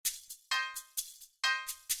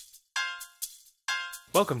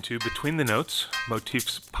Welcome to Between the Notes,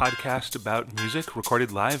 Motif's podcast about music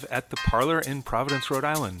recorded live at the Parlor in Providence, Rhode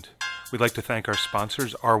Island. We'd like to thank our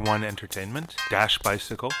sponsors, R1 Entertainment, Dash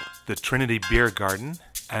Bicycle, the Trinity Beer Garden,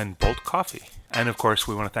 and Bolt Coffee. And of course,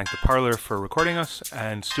 we want to thank the Parlor for recording us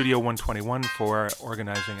and Studio 121 for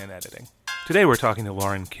organizing and editing. Today we're talking to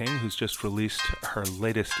Lauren King, who's just released her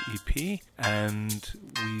latest EP, and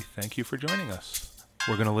we thank you for joining us.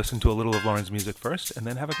 We're going to listen to a little of Lauren's music first, and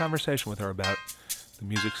then have a conversation with her about the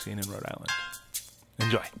music scene in Rhode Island.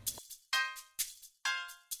 Enjoy.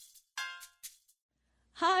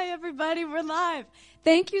 Hi, everybody. We're live.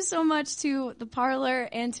 Thank you so much to The Parlor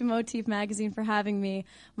and to Motif Magazine for having me.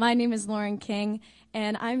 My name is Lauren King,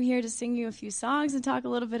 and I'm here to sing you a few songs and talk a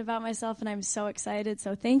little bit about myself, and I'm so excited.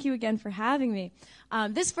 So thank you again for having me.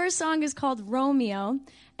 This first song is called Romeo,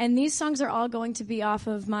 and these songs are all going to be off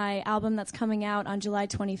of my album that's coming out on July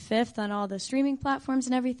 25th on all the streaming platforms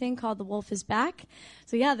and everything, called The Wolf is Back.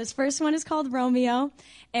 So yeah, this first one is called Romeo,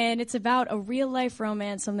 and it's about a real-life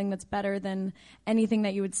romance, something that's better than anything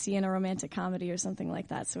that you would see in a romantic comedy or something like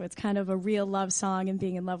that. So it's kind of a real love song and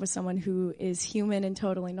being in love with someone who is human and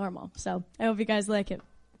totally normal. So I hope you guys like it.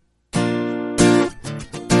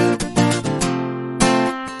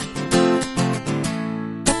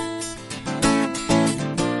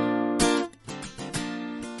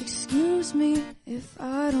 Excuse me if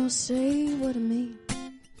I don't say what I mean,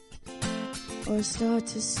 or start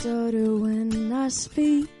to stutter when I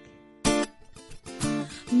speak.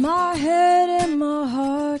 My head and my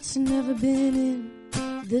heart's never been in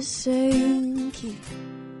the same key.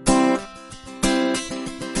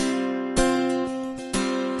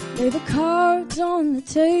 Lay the cards on the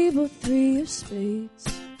table, 3 of spades,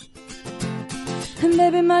 and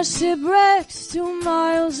maybe my shipwreck's 2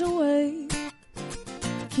 miles away.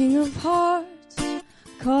 King of hearts,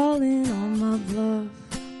 calling on my bluff,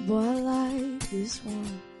 boy, I like this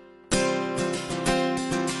one.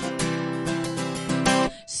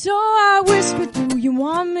 So I whispered, do you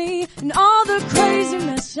want me? And all the crazy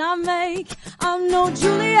mess I make. I'm no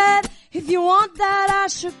Juliet, if you want that I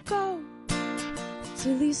should go.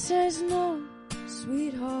 Till he says no,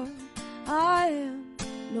 sweetheart, I am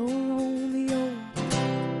no Romeo.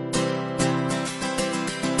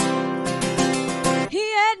 He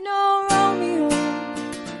ain't no Romeo,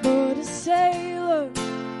 but a sailor.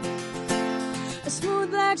 A smooth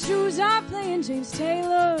black shoes are playing James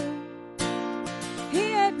Taylor.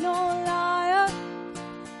 He ain't no liar,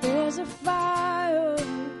 there's a fire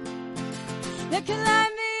that can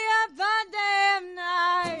light me up by damn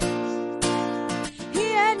night. He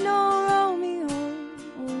ain't no Romeo,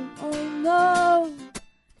 oh no,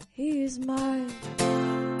 he is mine.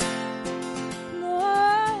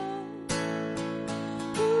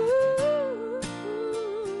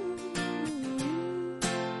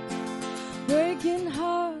 Breaking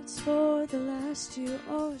hearts for the last year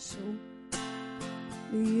or so,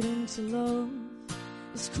 leading to love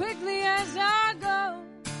as quickly as I go.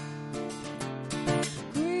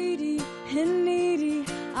 Greedy and needy,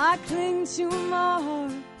 I cling to my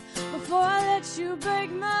heart before I let you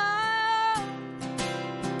break my heart.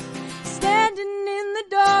 Standing in the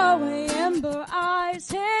doorway, amber eyes,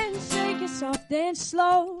 handshake is soft and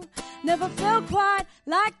slow. Never felt quite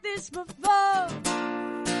like this before.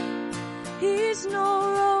 He's no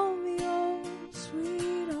Romeo,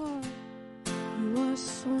 sweetheart, you are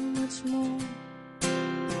so much more.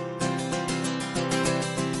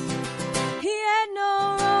 He ain't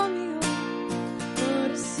no Romeo, but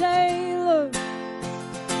a sailor.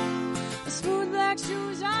 The smooth black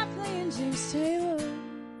shoes are playing James Taylor.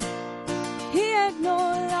 He ain't no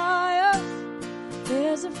liar,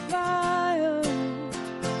 there's a fire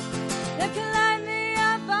that can light me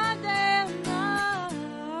up all damn night.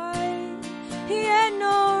 He ain't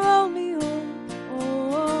no Romeo,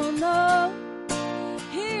 oh no,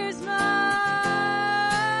 here's mine,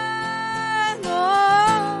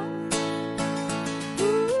 oh.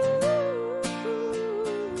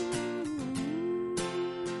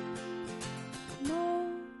 No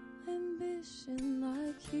ambition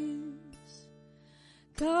like his,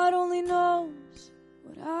 God only knows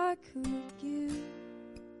what I could give.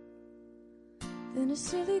 Then a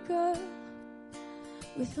silly girl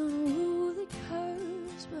with unruly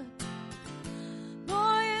curves, but boy,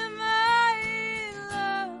 am I in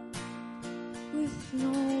love with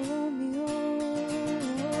no Romeo.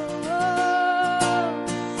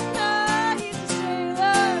 Nah, he's a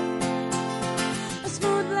sailor. A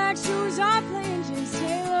smooth black shoes are playing James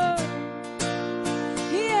Taylor.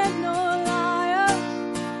 He ain't no liar,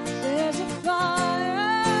 there's a fire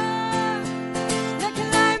that can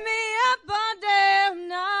light me up all damn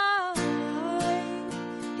night.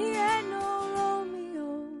 He ain't no Romeo,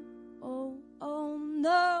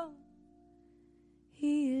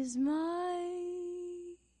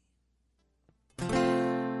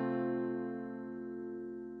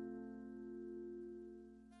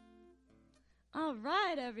 All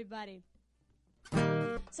right, everybody.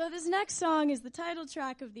 So this next song is the title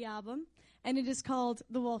track of the album, and it is called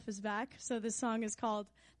The Wolf is Back. So this song is called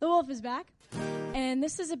The Wolf is Back. And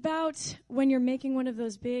this is about when you're making one of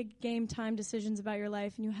those big game time decisions about your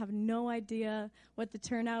life and you have no idea what the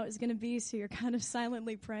turnout is going to be, so you're kind of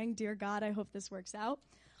silently praying, dear God, I hope this works out.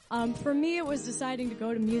 For me, it was deciding to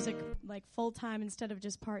go to music like full-time instead of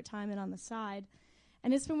just part-time and on the side.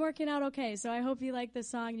 And it's been working out okay, so I hope you like this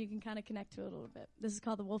song and you can kind of connect to it a little bit. This is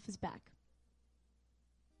called The Wolf is Back.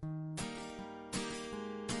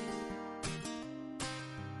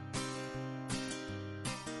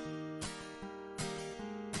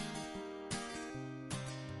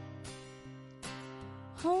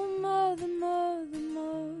 Oh, mother, mother,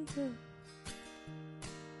 mother,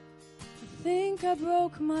 I think I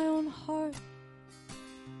broke my own heart,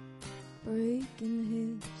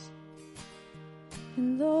 breaking his.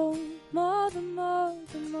 And oh, mother,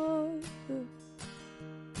 mother, mother,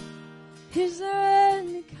 is there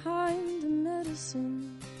any kind of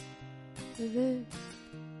medicine for this?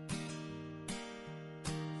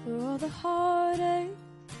 For all the heartache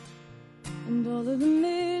and all of the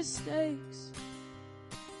mistakes,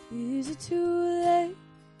 is it too late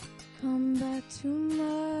to come back to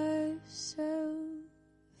myself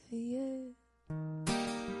yet?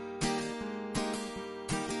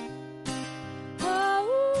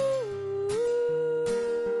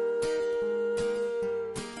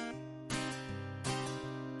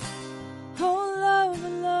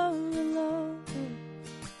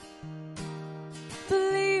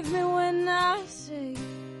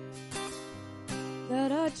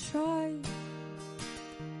 Tried,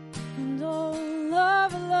 and oh,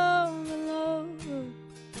 love, love, love,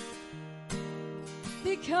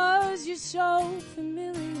 because you're so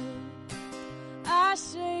familiar, I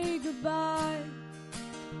say goodbye,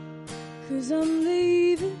 'cause I'm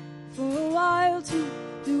leaving for a while to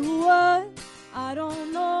do what I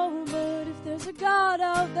don't know, but if there's a God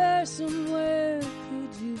out there somewhere,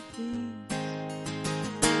 could you please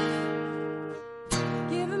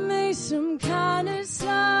give me some kind of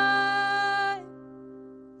sign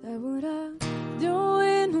that what I'm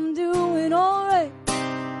doing alright?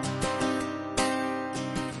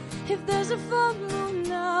 If there's a full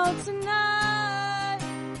moon out tonight,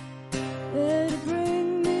 let it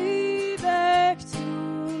bring me back to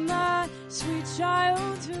my sweet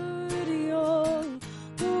childhood. Your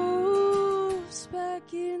wolf's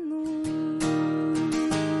back in the womb.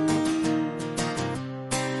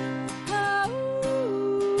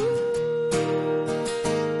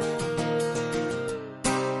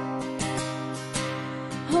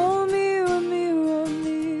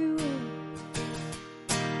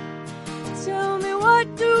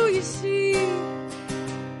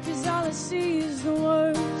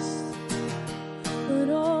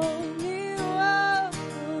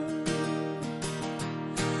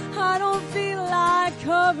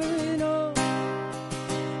 Covering up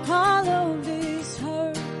all of this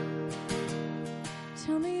hurt.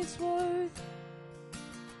 Tell me it's worth it,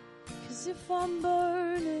 'cause if I'm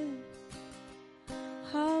burning,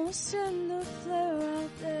 I will send the flare out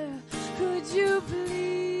there. Could you please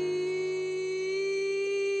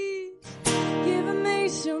give me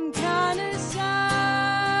some kind of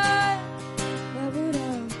sign that what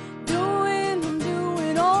I'm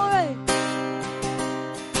doing alright?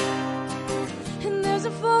 There's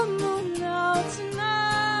a full moon out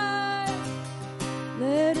tonight,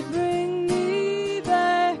 let it bring me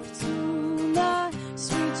back to my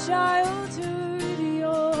sweet childhood.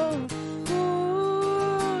 Your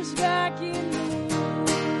wolf's back in the womb.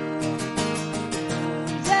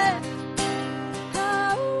 Yeah.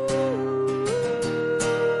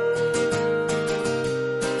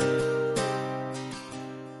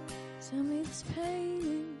 Tell me this pain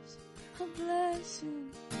is a blessing,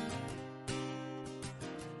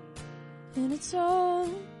 and it's all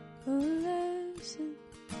a lesson.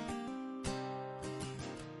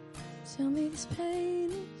 Tell me this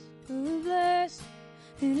pain is a blessing,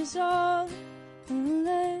 and it's all a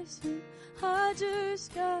lesson. I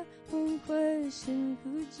just got one question.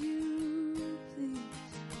 Could you please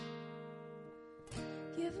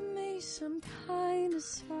give me some kind of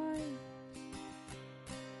sign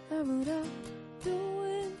that what I'm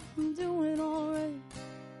doing alright?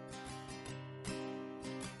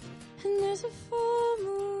 And there's a full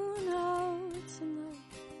moon out tonight,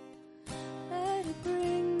 let it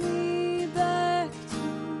bring me back to,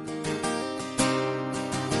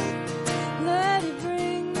 let it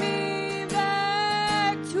bring me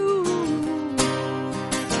back to,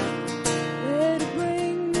 let it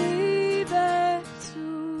bring me back to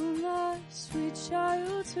my sweet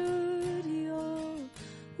childhood. Your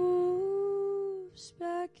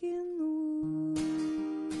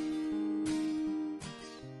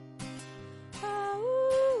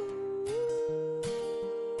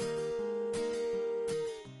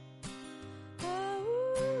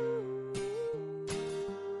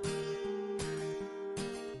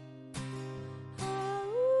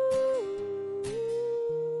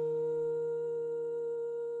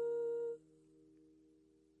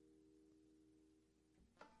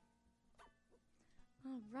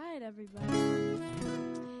right, everybody.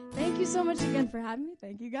 Thank you so much again for having me.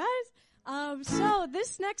 Thank you, guys. So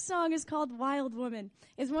this next song is called Wild Woman.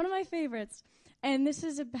 It's one of my favorites. And this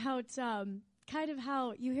is about kind of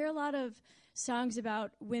how you hear a lot of songs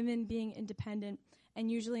about women being independent.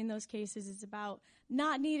 And usually in those cases, it's about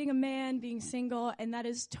not needing a man, being single. And that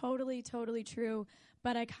is totally, totally true.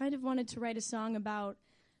 But I kind of wanted to write a song about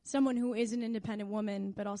someone who is an independent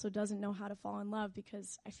woman but also doesn't know how to fall in love,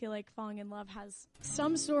 because I feel like falling in love has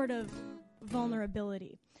some sort of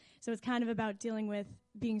vulnerability. So it's kind of about dealing with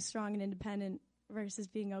being strong and independent versus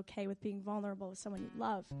being okay with being vulnerable with someone you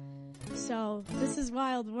love. So this is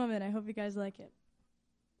Wild Woman. I hope you guys like it.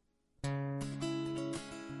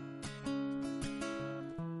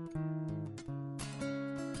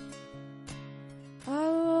 I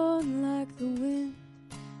run like the wind,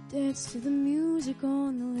 dance to the music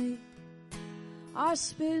on the lake. I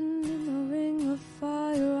spin in the ring of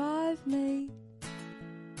fire I've made.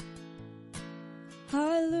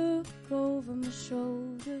 I look over my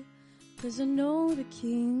shoulder, 'cause I know the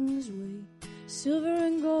king's way. Silver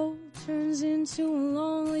and gold turns into a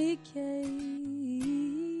lonely cage.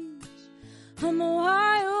 I'm a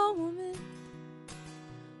wild woman.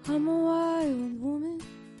 I'm a wild woman.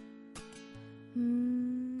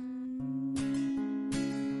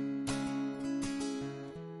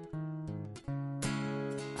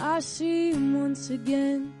 I see him once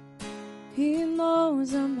again. He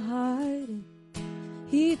knows I'm hiding.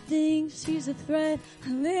 He thinks he's a threat.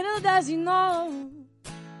 Little does he know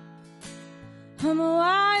I'm a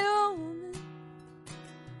wild woman.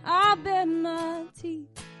 I bet my teeth.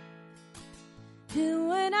 And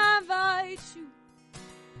when I bite you,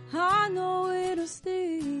 I know it'll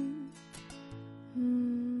sting.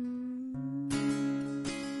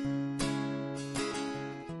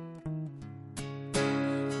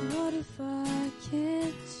 What if I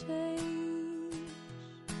can't change?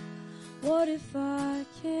 What if I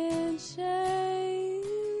can't change?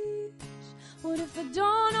 What if I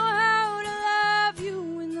don't know how to love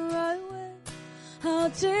you in the right way?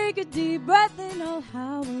 I'll take a deep breath and I'll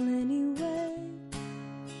howl anyway,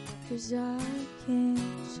 'cause I can't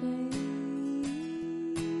change.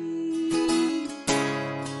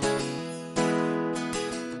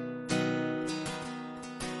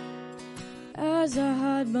 As I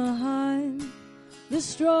hide behind the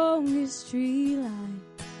strongest tree line,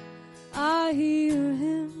 I hear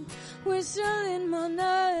him whistling my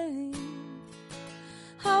name.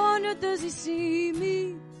 I wonder, does he see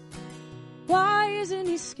me? Why isn't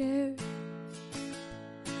he scared?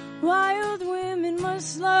 Wild women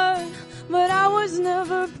must learn, but I was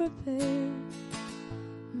never prepared.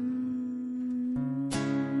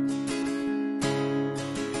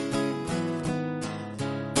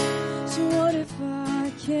 So what if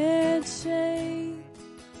I can't change?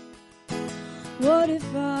 What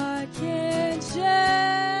if I can't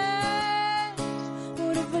change?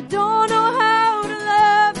 What if I don't know how to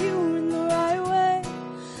love you in the right way?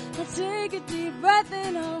 I'll take a deep breath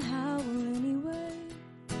and I'll howl anyway,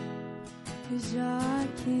 'cause I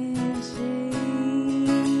can't change.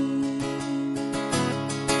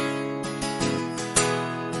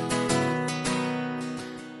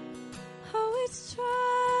 Oh, it's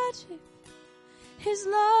tragic. His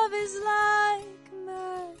love is like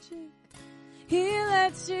magic. He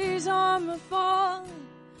lets his armor fall.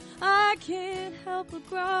 I can't help but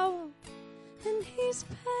growl. And he's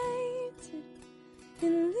painted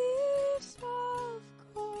in leaves of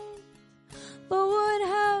gold. But what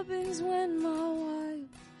happens when my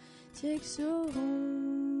wife takes a hold of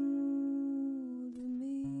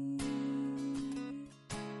me?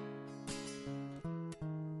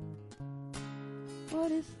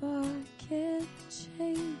 What if I can't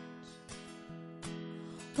change?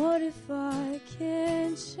 What if I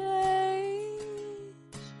can't change?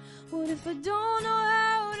 What if I don't know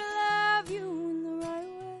how to love you in the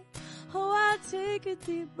right way? Oh, I'll take a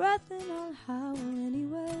deep breath and I'll howl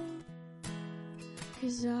anyway,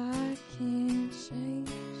 'cause I can't change.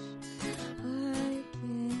 I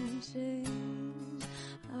can't change.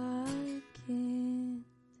 I can't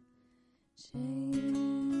change.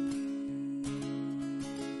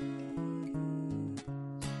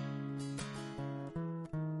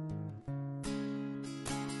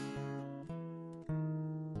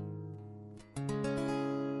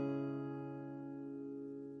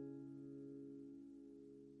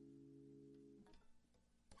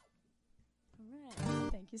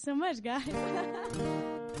 Thank you so much, guys.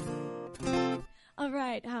 All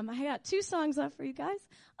right, I got 2 songs left for you guys.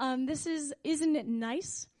 This is Isn't It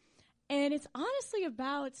Nice? And it's honestly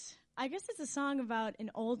about, I guess it's a song about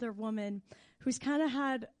an older woman who's kind of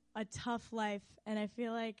had a tough life. And I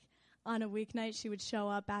feel like on a weeknight, she would show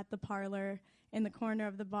up at the parlor in the corner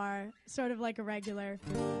of the bar, sort of like a regular.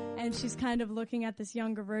 And she's kind of looking at this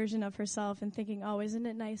younger version of herself and thinking, oh, isn't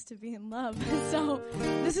it nice to be in love? So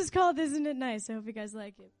this is called Isn't It Nice? I hope you guys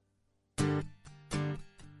like it.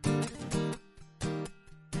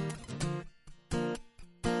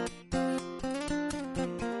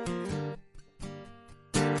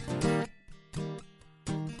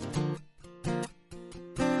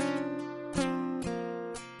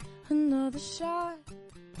 Another shot,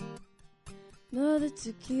 another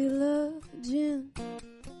tequila, gin,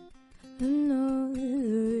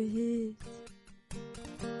 another hit,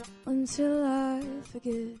 until I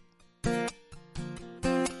forget.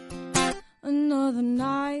 Another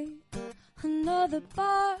night, another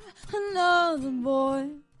bar, another boy.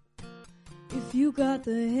 If you got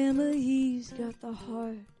the hammer, he's got the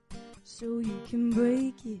heart, so you can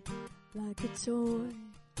break it like a toy.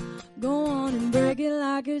 Go on and break it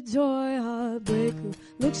like a toy heartbreaker.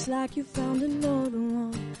 Looks like you found another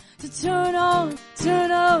one to turn on, turn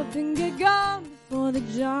up and get gone before the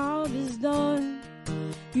job is done.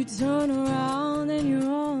 You turn around and you're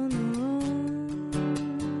on the run.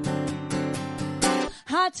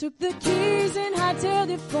 I took the keys and hightailed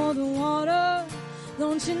it for the water.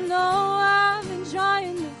 Don't you know I've been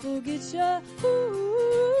trying to forget you?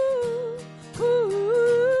 Ooh, ooh.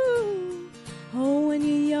 Oh, when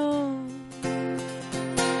you're young,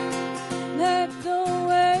 let the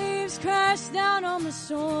waves crash down on the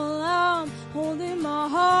shore. I'm holding my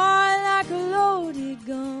heart like a loaded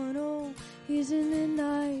gun. Oh, isn't it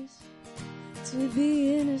nice to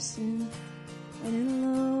be innocent and in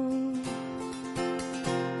love?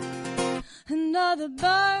 Another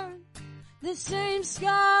burn, the same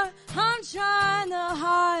scar I'm trying to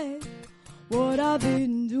hide. What I've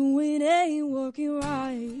been doing ain't working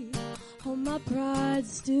right. Oh, my pride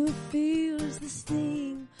still feels the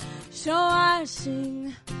sting. So I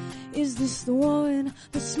sing, is this the one?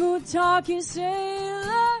 The smooth talking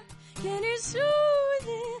sailor. Can you soothe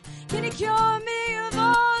it? Can you cure me of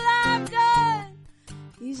all I've done?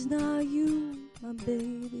 He's not you, my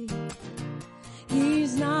baby.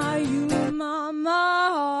 He's not you,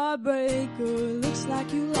 my heartbreaker. Looks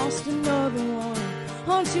like you lost another one.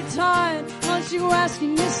 Aren't you tired? Aren't you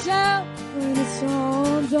asking yourself when it's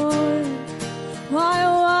all done? Why,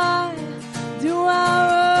 oh, why do I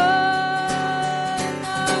run?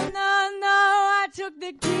 No, no, no, I took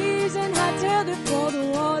the keys and hightailed it for the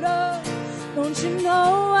water. Don't you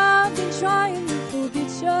know I've been trying to forget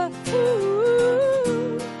you?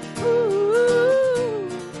 Ooh, ooh,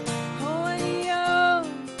 oh, and you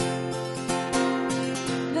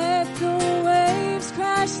let the waves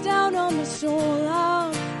crash down on the shore.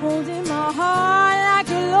 I'm holding my heart like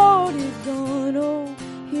a loaded gun. Oh,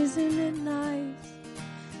 isn't it nice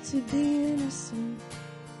to be innocent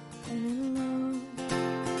and in love?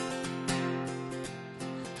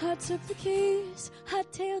 I took the keys, I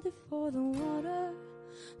tailed it for the water.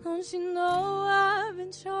 Don't you know I've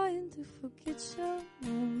been trying to forget you?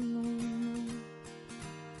 No, no,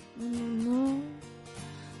 no, no, no,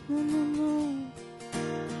 no, no, no.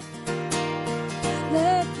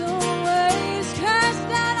 Let the waves crash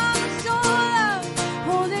down on the shore,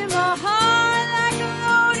 holding my heart like a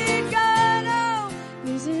loaded gun. Oh,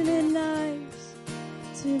 isn't it nice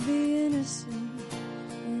to be innocent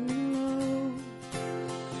and in love?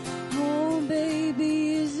 Oh,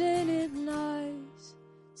 baby, isn't it nice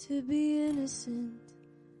to be innocent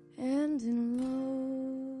and in love?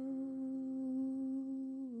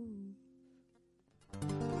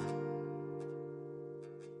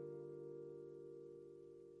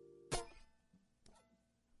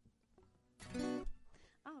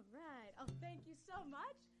 All right. Oh, thank you so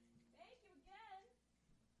much. Thank you again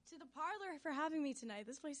to the Parlor for having me tonight.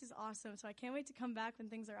 This place is awesome, so I can't wait to come back when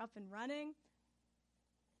things are up and running.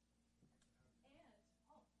 And,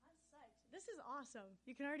 oh, I'm psyched. This is awesome.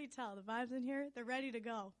 You can already tell. The vibes in here, they're ready to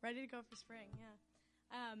go. Ready to go for spring, yeah.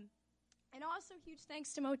 And also, huge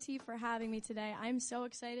thanks to Motif for having me today. I'm so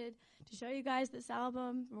excited to show you guys this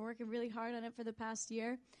album. We're working really hard on it for the past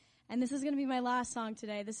year. And this is going to be my last song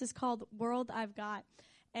today. This is called World I've Got.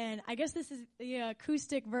 And I guess this is the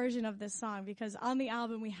acoustic version of this song, because on the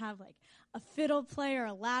album we have like a fiddle player,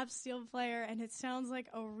 a lap steel player, and it sounds like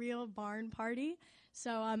a real barn party.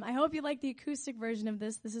 So I hope you like the acoustic version of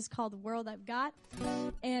this. This is called World I've Got.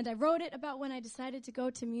 And I wrote it about when I decided to go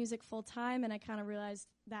to music full time, and I kind of realized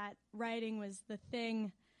that writing was the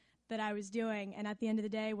thing that I was doing. And at the end of the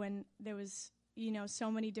day, when there was, you know, so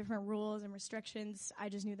many different rules and restrictions, I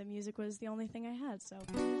just knew that music was the only thing I had. So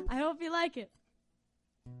I hope you like it.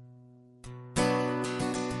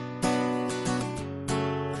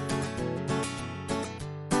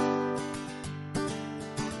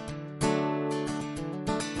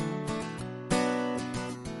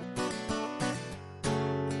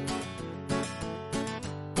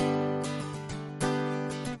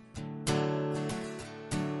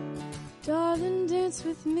 Darling, dance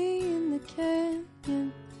with me in the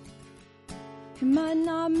canyon. It might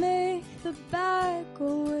not make the bad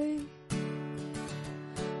go away,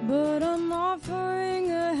 but I'm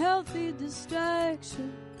offering a healthy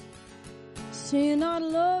distraction, saying I'd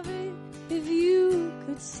love it if you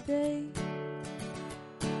could stay.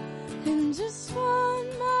 In just one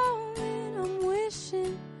moment I'm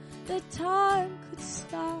wishing that time could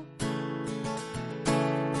stop.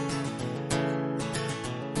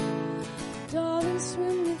 Darling,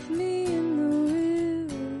 swim with me in the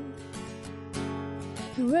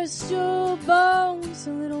river, rest your bones a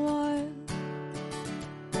little while.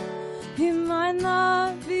 It might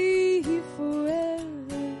not be here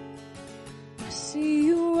forever. I see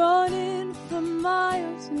you running for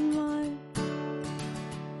miles and miles,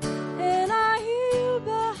 and I hear you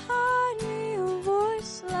behind me, a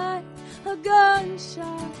voice like a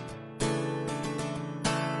gunshot,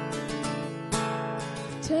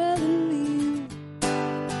 telling me you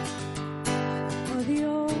are the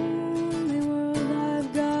only world I've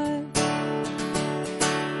got.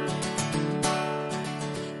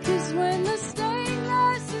 'Cause when the stained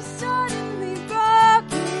glass is suddenly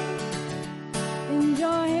broken, and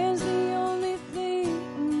your hand's the only thing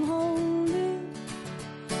I'm holding,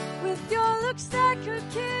 with your looks that could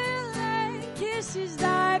kill and kisses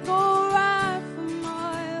that go right for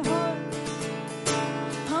my heart,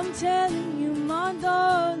 I'm telling you, my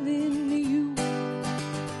darling, you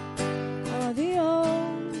are the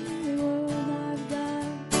only world I've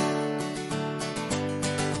got.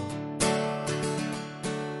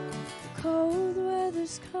 Cold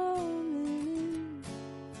weather's coming in,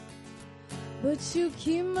 but you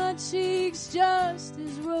keep my cheeks just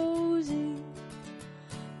as rosy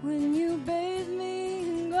when you bathe me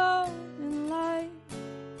in golden light,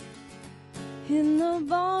 in the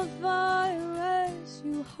bonfire as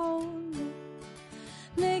you hold me,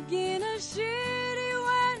 making a shitty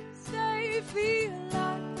Wednesday feel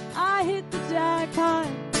like I hit the jackpot.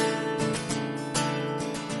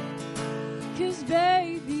 'Cause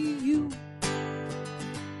baby, you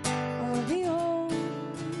are the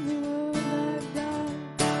only world I've got.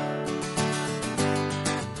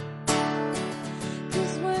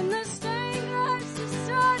 'Cause when the stained glass is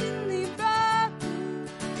suddenly broken,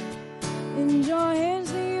 and your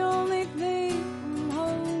hand's the only thing I'm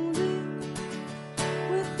holding,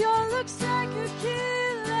 with your looks that could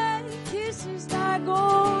kill and kisses that go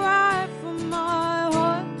right for my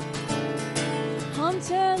heart, I'm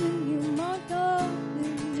telling you, my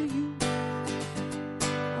darling, you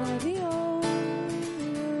are the only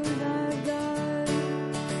world I've got.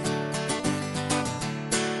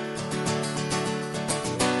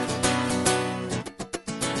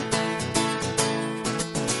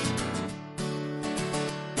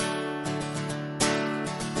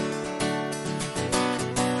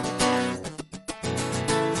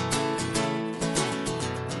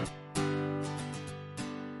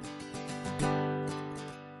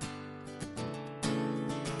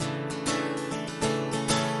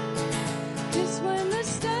 Just when the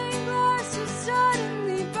stained glass is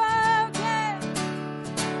suddenly broken,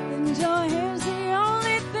 and your hand's the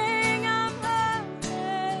only thing I'm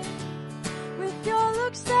holding, with your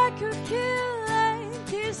looks that could kill and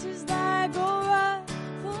kisses that go right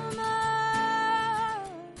for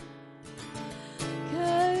mine.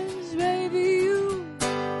 'Cause baby, you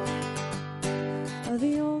are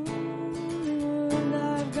the only world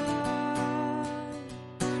I've got.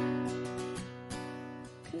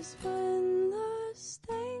 'Cause when the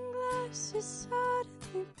stained glass is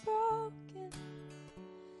suddenly broken,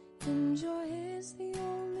 and your hair's the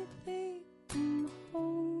only thing I'm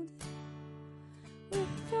holding,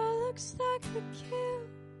 with your looks that could kill,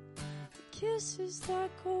 the kisses that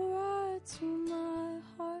go right to my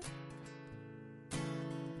heart,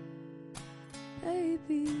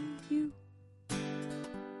 baby, you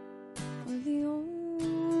are the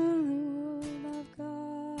only world I've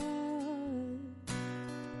got.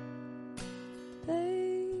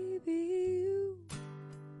 Baby, you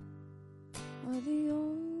are the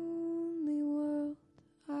only world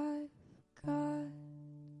I've got.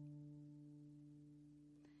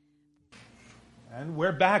 And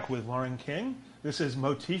we're back with Lauren King. This is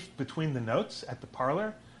Motif Between the Notes at the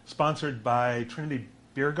Parlor, sponsored by Trinity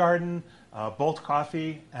Beer Garden, Bolt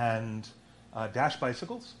Coffee, and Dash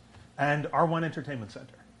Bicycles, and R1 Entertainment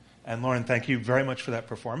Center. And Lauren, thank you very much for that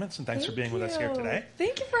performance, and thanks for being with us here today.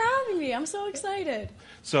 Thank you for having me. I'm so excited.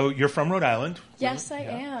 So you're from Rhode Island? Yes, I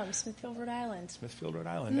am. Smithfield, Rhode Island. Smithfield, Rhode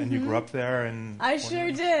Island. And you grew up there? I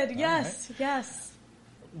sure did. Yes, right. yes.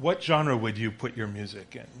 What genre would you put your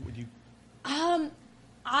music in? Would you?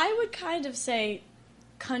 I would kind of say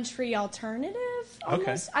country alternative.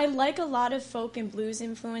 Okay. I like a lot of folk and blues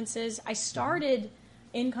influences. I started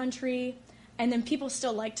in country, and then people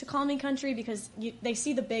still like to call me country because they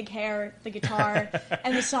see the big hair, the guitar,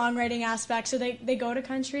 and the songwriting aspect, so they go to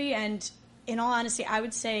country. And in all honesty, I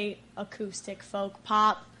would say acoustic, folk,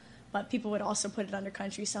 pop, but people would also put it under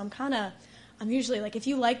country. So I'm usually like, if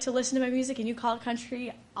you like to listen to my music and you call it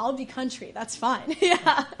country, I'll be country. That's fine.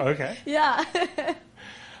 Yeah. Okay. Yeah.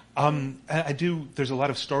 There's a lot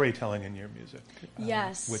of storytelling in your music.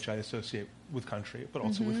 Yes. Which I associate with country, but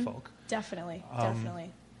also with folk. Definitely.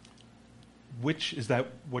 Which, is that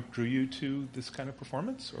what drew you to this kind of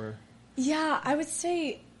performance, or? Yeah, I would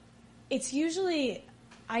say it's usually,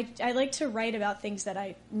 I like to write about things that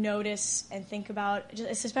I notice and think about,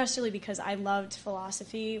 especially because I loved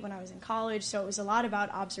philosophy when I was in college, so it was a lot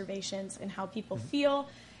about observations and how people feel,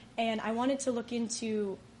 and I wanted to look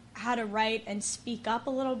into how to write and speak up a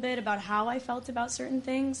little bit about how I felt about certain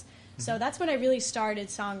things. So that's when I really started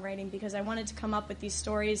songwriting, because I wanted to come up with these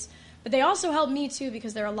stories. But they also helped me, too,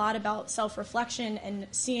 because they're a lot about self-reflection and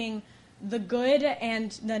seeing the good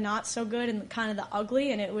and the not so good and kind of the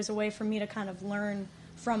ugly, and it was a way for me to kind of learn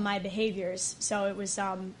from my behaviors. So it was,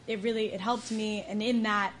 it helped me, and in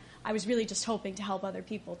that, I was really just hoping to help other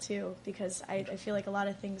people, too, because I feel like a lot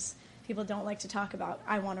of things people don't like to talk about,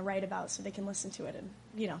 I want to write about so they can listen to it and,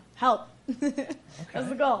 help. Okay. That's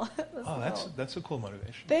the goal. That's a cool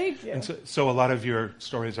motivation. Thank you. And so a lot of your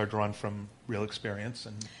stories are drawn from real experience.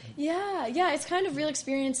 Yeah, it's kind of real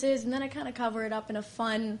experiences, and then I kind of cover it up in a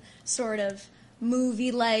fun sort of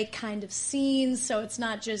movie-like kind of scene, so it's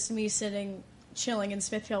not just me chilling in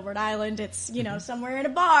Smithfield, Rhode Island. It's, somewhere in a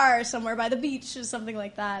bar, somewhere by the beach, or something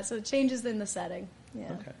like that. So it changes in the setting.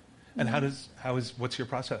 Yeah. Okay. And what's your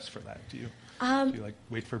process for that? Do you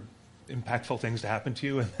wait for impactful things to happen to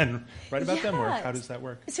you and then write about them, or how does that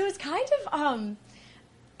work? So it's kind of,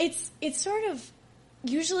 it's sort of,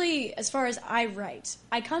 usually as far as I write,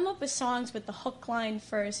 I come up with songs with the hook line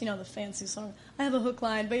first, the fancy song, I have a hook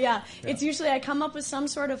line, but it's usually I come up with some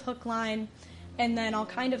sort of hook line, and then I'll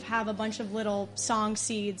kind of have a bunch of little song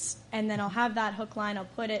seeds, and then I'll have that hook line, I'll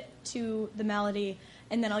put it to the melody,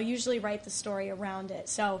 and then I'll usually write the story around it.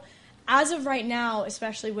 So as of right now,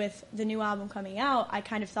 especially with the new album coming out, I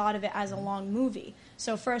kind of thought of it as a long movie.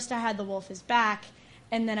 So first I had The Wolf Is Back,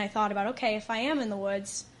 and then I thought about, okay, if I am in the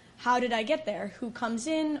woods, how did I get there? Who comes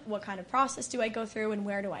in? What kind of process do I go through? And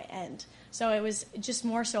where do I end? So it was just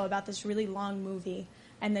more so about this really long movie,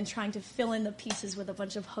 and then trying to fill in the pieces with a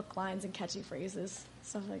bunch of hook lines and catchy phrases,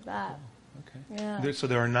 stuff like that. Okay. Yeah. So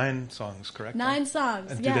there are 9 songs, correct? 9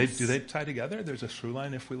 songs, and yes. Do they tie together? There's a through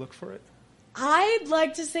line if we look for it? I'd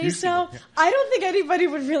like to say so. Yeah. I don't think anybody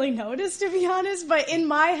would really notice, to be honest, but in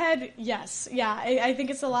my head, yes. Yeah, I think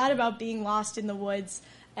it's a lot about being lost in the woods,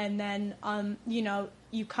 and then,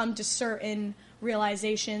 you come to certain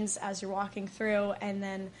realizations as you're walking through, and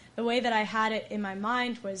then the way that I had it in my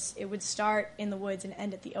mind was it would start in the woods and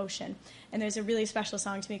end at the ocean. And there's a really special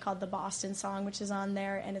song to me called The Boston Song, which is on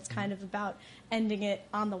there, and it's kind of about ending it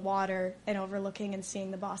on the water and overlooking and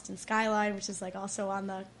seeing the Boston skyline, which is like also on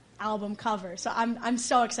the album cover. So I'm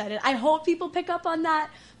so excited. I hope people pick up on that,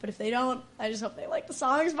 but if they don't, I just hope they like the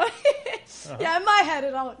songs. But yeah, in my head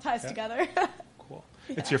it all ties together. Cool.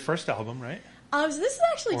 Yeah. It's your first album, right? So this is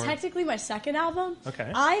actually technically my second album. Okay.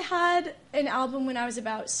 I had an album when I was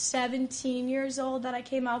about 17 years old that I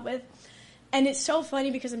came out with, and it's so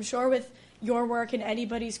funny because I'm sure with your work and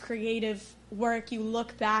anybody's creative work, you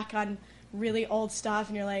look back on really old stuff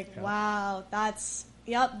and you're like, wow, that's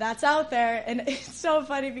out there. And it's so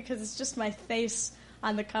funny because it's just my face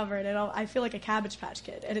on the cover, and I feel like a Cabbage Patch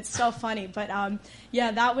Kid, and it's so funny. But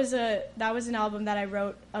that was an album that I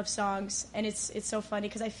wrote of songs, and it's so funny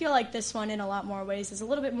because I feel like this one in a lot more ways is a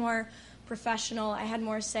little bit more professional. I had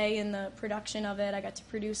more say in the production of it. I got to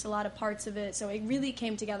produce a lot of parts of it, so it really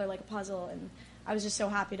came together like a puzzle, and I was just so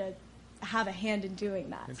happy to have a hand in doing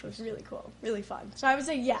that. So it was really cool, really fun. So I would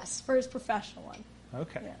say yes, first professional one.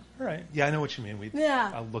 Okay. Yeah. All right. Yeah, I know what you mean.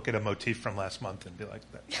 I'll look at a motif from last month and be like,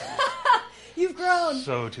 that. You've grown.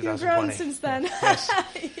 So 2020. You've grown since then. Yes.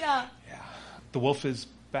 Yeah. The Wolf is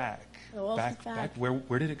back. The Wolf is back.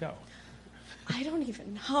 Where did it go? I don't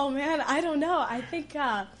even know, man. I don't know. I think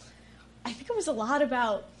it was a lot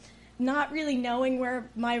about not really knowing where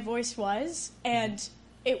my voice was, and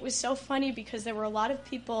it was so funny because there were a lot of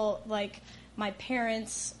people like my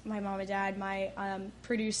parents, my mom and dad, my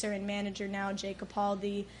producer and manager now, Jake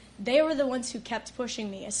Capaldi. They were the ones who kept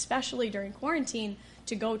pushing me, especially during quarantine,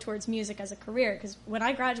 to go towards music as a career. Because when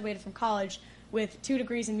I graduated from college with 2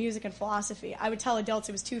 degrees in music and philosophy, I would tell adults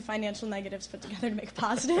it was 2 financial negatives put together to make a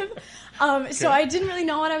positive. So I didn't really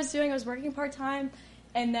know what I was doing. I was working part-time.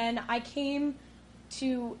 And then I came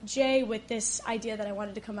to Jay with this idea that I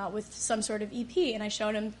wanted to come out with some sort of EP, and I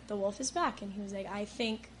showed him The Wolf Is Back, and he was like, I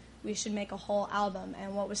think we should make a whole album.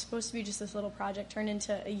 And what was supposed to be just this little project turned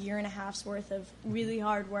into a year and a half's worth of really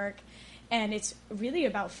hard work. And it's really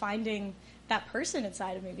about finding that person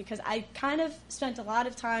inside of me, because I kind of spent a lot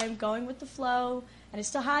of time going with the flow, and I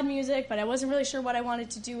still had music, but I wasn't really sure what I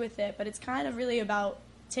wanted to do with it. But it's kind of really about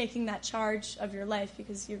taking that charge of your life,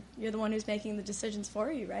 because you're the one who's making the decisions for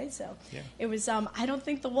you, right? So It was, I don't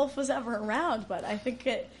think the wolf was ever around, but I think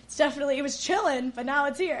it was chilling, but now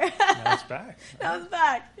it's here. Now it's back. Now it's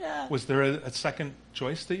back, yeah. Was there a second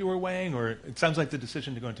choice that you were weighing, or it sounds like the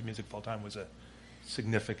decision to go into music full time was a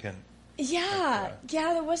significant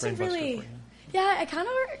there wasn't really. Yeah,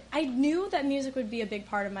 I knew that music would be a big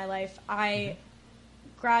part of my life. I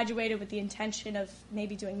graduated with the intention of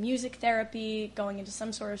maybe doing music therapy, going into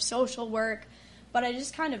some sort of social work, but I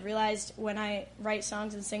just kind of realized when I write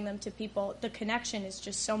songs and sing them to people, the connection is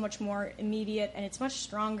just so much more immediate and it's much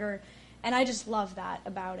stronger, and I just love that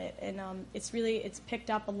about it. And it's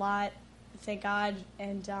picked up a lot, thank God,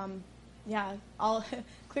 and all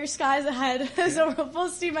clear skies ahead. So we're full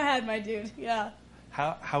steam ahead, my dude. Yeah.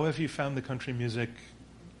 How have you found the country music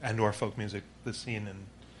and or folk music, the scene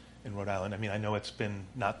in Rhode Island? I mean, I know it's been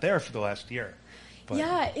not there for the last year. But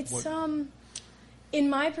it's in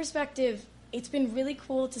my perspective, it's been really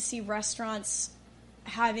cool to see restaurants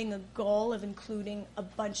having a goal of including a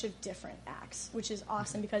bunch of different acts, which is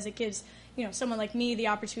awesome because it gives someone like me the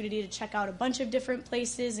opportunity to check out a bunch of different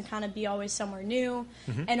places and kind of be always somewhere new,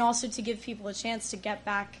 and also to give people a chance to get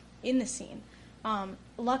back in the scene.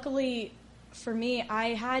 Luckily for me, I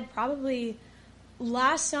had probably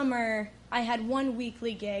last summer I had one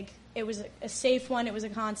weekly gig. It was a safe one. It was a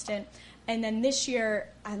constant. And then this year,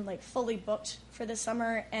 I'm like fully booked for the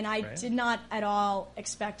summer, and I did not at all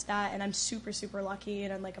expect that. And I'm super, super lucky,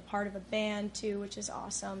 and I'm like a part of a band too, which is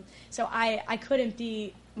awesome. So I couldn't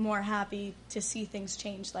be more happy to see things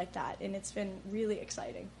change like that, and it's been really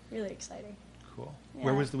exciting, really exciting. Cool. Yeah.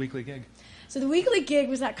 Where was the weekly gig? So the weekly gig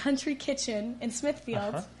was at Country Kitchen in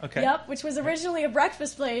Smithfield. Okay. Yep, which was originally a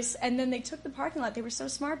breakfast place, and then they took the parking lot. They were so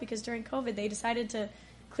smart because during COVID they decided to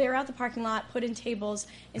clear out the parking lot, put in tables,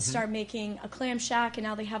 and start making a clam shack, and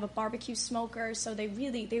now they have a barbecue smoker. So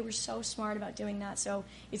they were so smart about doing that. So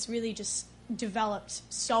it's really just developed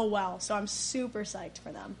so well. So I'm super psyched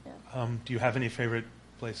for them. Yeah. Do you have any favorite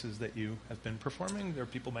places that you have been performing where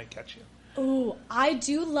people might catch you? Ooh, I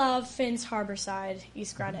do love Finn's Harborside,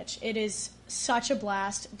 East Greenwich. It is such a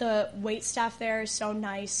blast. The wait staff there is so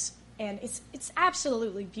nice, and it's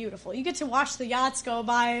absolutely beautiful. You get to watch the yachts go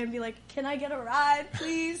by and be like, "Can I get a ride,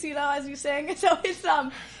 please?" As you sing. So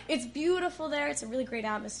it's beautiful there. It's a really great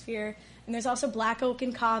atmosphere. And there's also Black Oak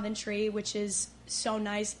in Coventry, which is so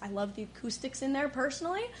nice. I love the acoustics in there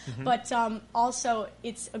personally, but also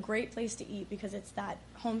it's a great place to eat because it's that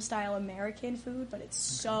home-style American food, but it's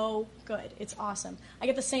so good. It's awesome. I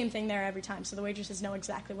get the same thing there every time, so the waitresses know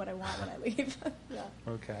exactly what I want when I leave. Yeah.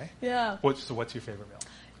 Okay. Yeah. What's your favorite meal?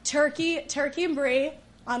 Turkey and brie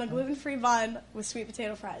on a gluten-free bun with sweet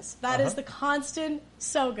potato fries. That is the constant,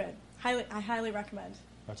 so good. I highly recommend.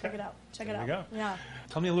 Okay. Check it out. There you go. Yeah.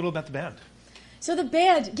 Tell me a little about the band. So the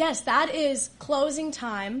band, yes, that is Closing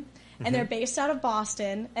Time, and they're based out of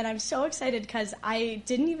Boston, and I'm so excited because I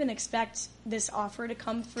didn't even expect this offer to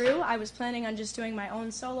come through. I was planning on just doing my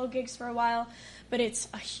own solo gigs for a while, but it's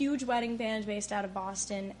a huge wedding band based out of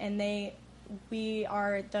Boston, and we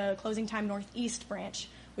are the Closing Time Northeast branch,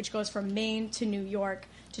 which goes from Maine to New York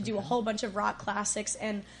to do a whole bunch of rock classics.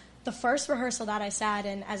 And the first rehearsal that I sat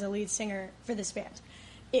in as a lead singer for this band,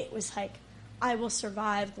 it was like I Will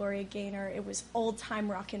Survive, Gloria Gaynor. It was old-time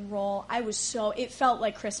rock and roll. It felt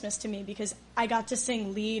like Christmas to me because I got to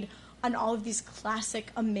sing lead on all of these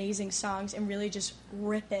classic, amazing songs and really just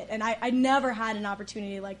rip it. And I never had an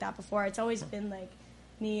opportunity like that before. It's always been like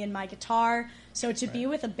me and my guitar. So to be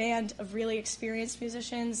with a band of really experienced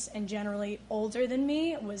musicians and generally older than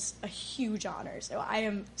me was a huge honor. So I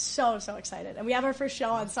am so, so excited. And we have our first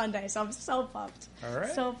show on Sunday, so I'm so pumped. All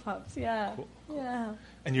right. So pumped, yeah. Cool. Yeah.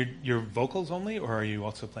 And your vocals only, or are you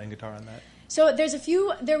also playing guitar on that? So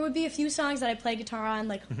there would be a few songs that I play guitar on,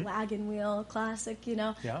 like Wagon Wheel, classic,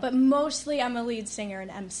 Yeah. But mostly I'm a lead singer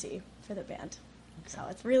and MC for the band. Okay. So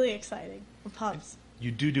it's really exciting. We're pumped.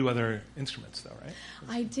 You do other instruments, though, right?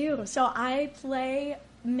 I do. So I play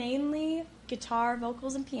mainly guitar,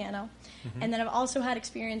 vocals, and piano. And then I've also had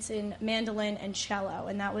experience in mandolin and cello,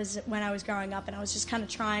 and that was when I was growing up, and I was just kind of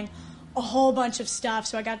trying a whole bunch of stuff,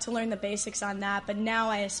 so I got to learn the basics on that. But now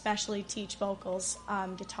I especially teach vocals,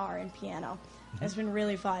 guitar, and piano. It's been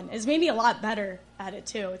really fun. It's made me a lot better at it,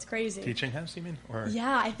 too. It's crazy. Teaching has, you mean? Or?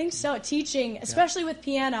 Yeah, I think so. Teaching, especially with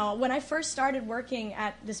piano. When I first started working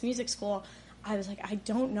at this music school, I was like, I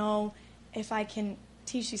don't know if I can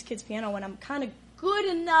teach these kids piano when I'm kind of good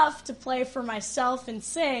enough to play for myself and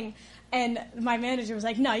sing. And my manager was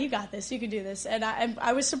like, no, you got this. You can do this. And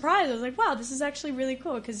I was surprised. I was like, wow, this is actually really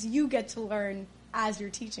cool because you get to learn as you're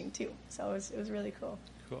teaching, too. So it was really cool.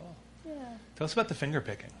 Cool. Yeah. Tell us about the finger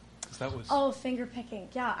picking. That was finger picking.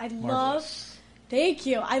 Yeah, marvelous. Thank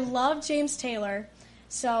you. I love James Taylor.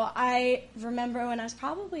 So I remember when I was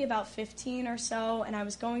probably about 15 or so, and I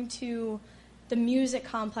was going to the music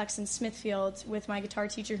complex in Smithfield with my guitar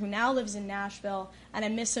teacher who now lives in Nashville, and I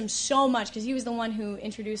miss him so much because he was the one who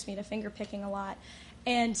introduced me to finger picking a lot.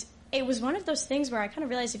 And it was one of those things where I kind of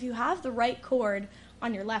realized if you have the right chord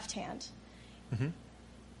on your left hand,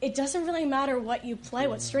 it doesn't really matter what you play,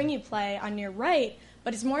 what string you play on your right,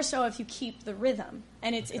 but it's more so if you keep the rhythm.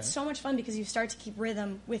 And it's so much fun because you start to keep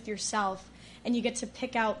rhythm with yourself, and you get to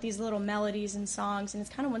pick out these little melodies and songs, and it's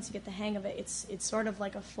kind of once you get the hang of it, it's sort of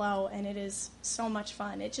like a flow, and it is so much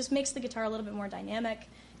fun. It just makes the guitar a little bit more dynamic,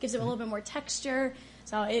 gives it a little bit more texture,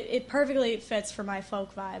 so it perfectly fits for my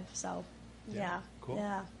folk vibe. So, yeah. Cool.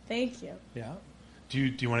 Yeah, thank you. Yeah. Do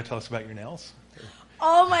you want to tell us about your nails?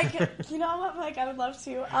 Oh my god! You know what, Mike? I would love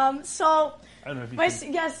to. So, I don't know if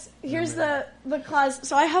you yes. Here's the claws.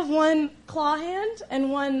 So I have one claw hand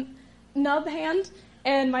and one nub hand,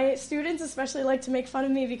 and my students especially like to make fun of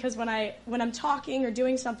me because when I'm talking or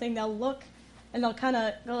doing something, they'll look and they'll kind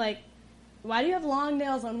of go like, "Why do you have long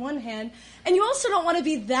nails on one hand?" And you also don't want to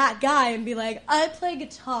be that guy and be like, "I play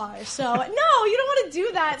guitar." So no, you don't want to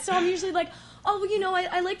do that. So I'm usually like, "Oh, well, you know,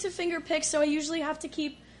 I like to finger pick, so I usually have to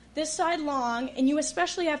keep this side long, and you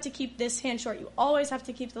especially have to keep this hand short. You always have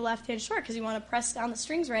to keep the left hand short because you want to press down the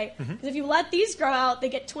strings right. Because if you let these grow out, they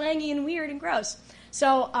get twangy and weird and gross.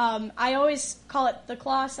 So I always call it the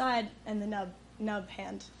claw side and the nub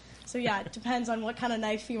hand. So yeah, it depends on what kind of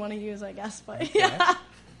knife you want to use, I guess. But yeah,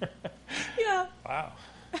 yeah. Wow.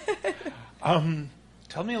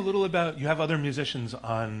 Tell me a little about. You have other musicians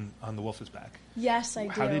on The Wolf Is Back. Yes, I do.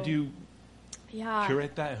 How did you?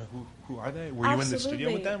 Curate that? Who are they? Were you in the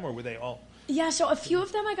studio with them, or were they all? Yeah, so a few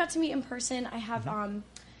of them I got to meet in person. I have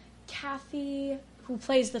Kathy, who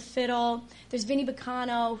plays the fiddle. There's Vinny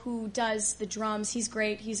Bacano, who does the drums. He's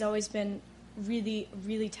great. He's always been really,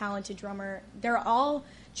 really talented drummer. They're all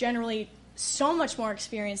generally so much more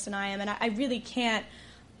experienced than I am, and I really can't.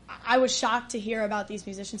 I was shocked to hear about these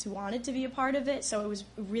musicians who wanted to be a part of it, so it was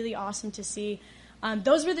really awesome to see.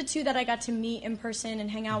 Those were the two that I got to meet in person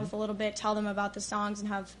and hang out with a little bit, tell them about the songs and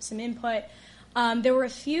have some input. There were a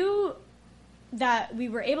few that we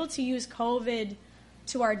were able to use COVID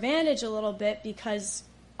to our advantage a little bit because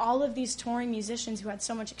all of these touring musicians who had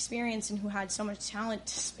so much experience and who had so much talent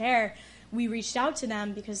to spare, we reached out to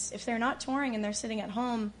them because if they're not touring and they're sitting at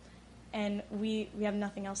home and we have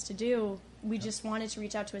nothing else to do, we just wanted to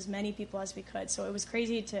reach out to as many people as we could. So it was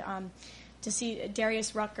crazy to see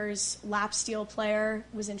Darius Rucker's lap steel player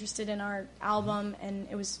was interested in our album, and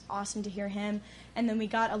it was awesome to hear him. And then we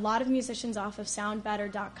got a lot of musicians off of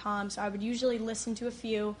soundbetter.com, so I would usually listen to a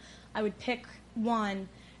few. I would pick one, and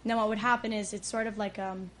then what would happen is it's sort of like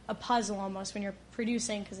a puzzle almost when you're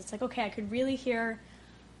producing, because it's like, okay, I could really hear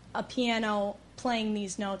a piano playing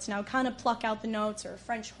these notes, and I would kind of pluck out the notes, or a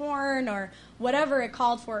French horn, or whatever it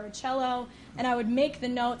called for, a cello, and I would make the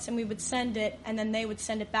notes, and we would send it, and then they would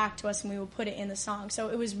send it back to us, and we would put it in the song. So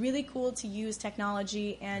it was really cool to use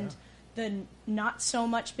technology and the not so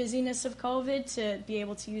much busyness of COVID to be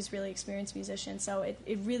able to use really experienced musicians. So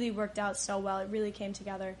it really worked out so well. It really came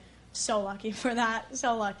together. So lucky for that.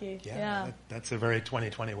 So lucky. Yeah. That's a very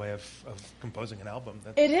 2020 way of composing an album.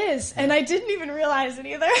 It is. And I didn't even realize it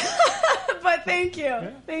either. But thank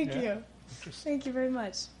you. Thank you. Thank you very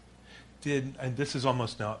much. And this is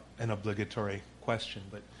almost not an obligatory question,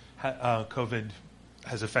 but COVID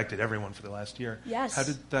has affected everyone for the last year. Yes. How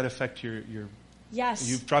did that affect your Yes.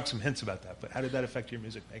 You've dropped some hints about that, but how did that affect your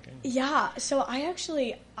music making? Yeah. So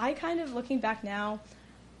I kind of, looking back now,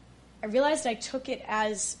 I realized I took it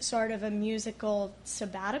as sort of a musical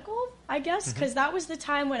sabbatical, I guess, because that was the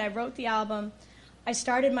time when I wrote the album. I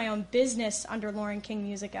started my own business under Lauren King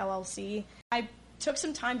Music, LLC. I took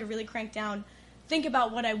some time to really crank down, think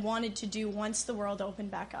about what I wanted to do once the world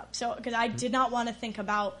opened back up. So, because I did not want to think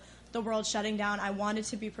about the world shutting down. I wanted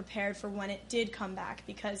to be prepared for when it did come back,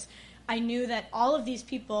 because I knew that all of these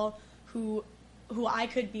people who I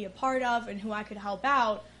could be a part of and who I could help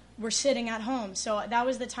out were sitting at home. So that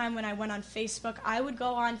was the time when I went on Facebook. I would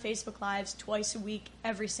go on Facebook Lives twice a week,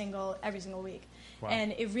 every single week. Wow.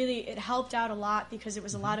 And it helped out a lot because it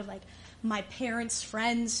was a lot of like my parents'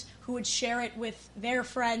 friends who would share it with their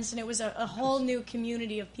friends, and it was a whole new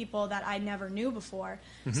community of people that I never knew before.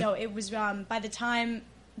 So it was by the time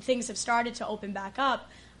things have started to open back up,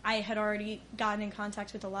 I had already gotten in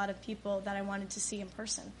contact with a lot of people that I wanted to see in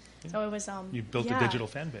person. So it was you built a digital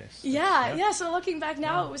fan base. Yeah. So looking back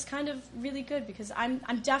now, it was kind of really good because I'm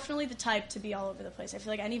definitely the type to be all over the place. I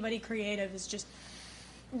feel like anybody creative is just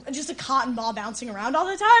a cotton ball bouncing around all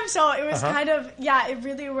the time. So it was kind of it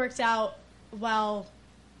really worked out well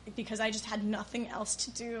because I just had nothing else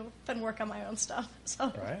to do than work on my own stuff. So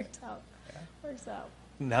it worked out. Yeah. Works out.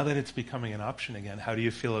 Now that it's becoming an option again, how do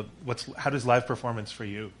you feel? How does live performance for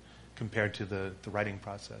you compared to the writing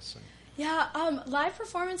process? Live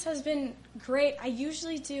performance has been great. I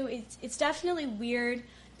usually do. It's definitely weird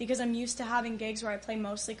because I'm used to having gigs where I play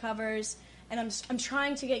mostly covers, and I'm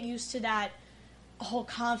trying to get used to that whole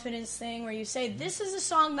confidence thing where you say, this is a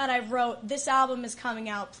song that I wrote, this album is coming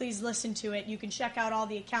out, please listen to it, you can check out all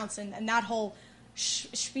the accounts, and that whole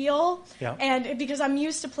spiel. Yeah. And because I'm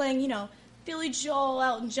used to playing, Billy Joel,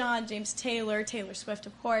 Elton John, James Taylor, Taylor Swift,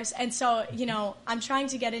 of course. And so, I'm trying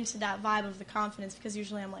to get into that vibe of the confidence because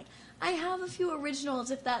usually I'm like, I have a few originals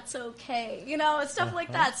if that's okay, stuff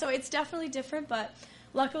like that. So it's definitely different, but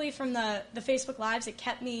luckily from the Facebook Lives, it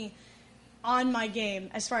kept me on my game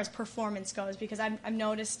as far as performance goes because I've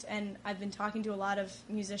noticed and I've been talking to a lot of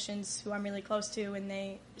musicians who I'm really close to, and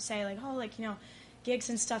they say gigs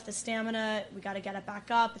and stuff, the stamina, we got to get it back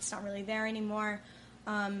up. It's not really there anymore.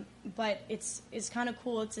 But it's kind of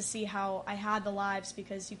cool to see how I had the lives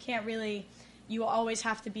because you always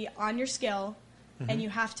have to be on your skill and you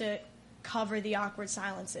have to cover the awkward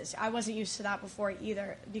silences. I wasn't used to that before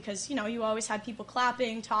either because, you always had people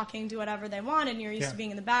clapping, talking, do whatever they wanted, and you're used to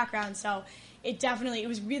being in the background. So it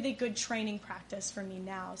was really good training practice for me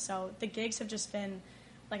now. So the gigs have just been,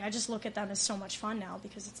 I just look at them as so much fun now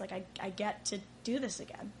because it's like I get to do this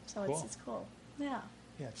again. So cool. It's cool. Yeah.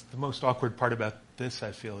 Yeah, it's the most awkward part about this,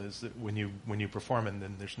 I feel, is that when you perform and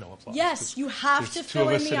then there's no applause. Yes, you have to fill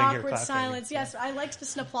in the awkward silence. Yes, I liked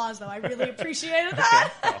the applause, though. I really appreciated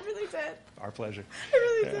that. Well, I really did. Our pleasure. I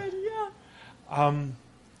really did, yeah.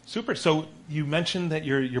 Super. So you mentioned that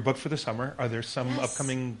you're booked for the summer. Are there some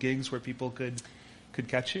upcoming gigs where people could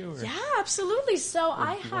catch you? Or? Yeah, absolutely. So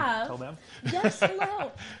I have... Tell them. Yes,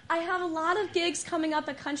 hello. I have a lot of gigs coming up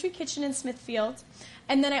at Country Kitchen in Smithfield.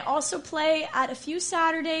 And then I also play at a few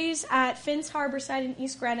Saturdays at Finn's Harborside in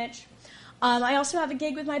East Greenwich. I also have a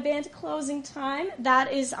gig with my band Closing Time.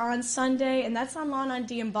 That is on Sunday, and that's on Lawn on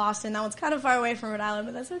D in Boston. That one's kind of far away from Rhode Island,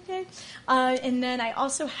 but that's okay. And then I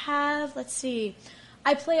also have,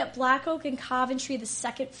 I play at Black Oak in Coventry the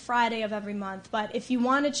second Friday of every month. But if you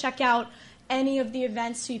want to check out any of the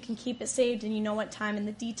events so you can keep it saved and you know what time and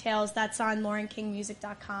the details, that's on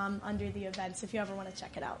laurenkingmusic.com under the events if you ever want to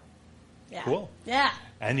check it out. Yeah. Cool. Yeah.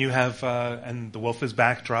 And you have, and The Wolf is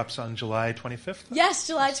Back drops on July 25th? Yes,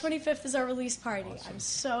 July 25th is our release party. Awesome. I'm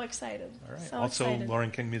so excited. All right. So also, excited.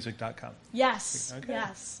 laurenkingmusic.com. Yes. Okay.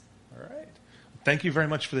 Yes. All right. Thank you very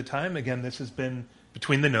much for the time. Again, this has been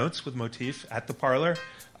Between the Notes with Motif at The Parlor,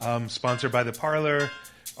 sponsored by The Parlor,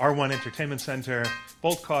 R1 Entertainment Center,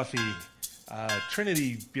 Bolt Coffee,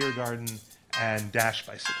 Trinity Beer Garden, and Dash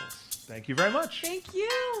Bicycles. Thank you very much. Thank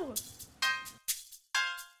you.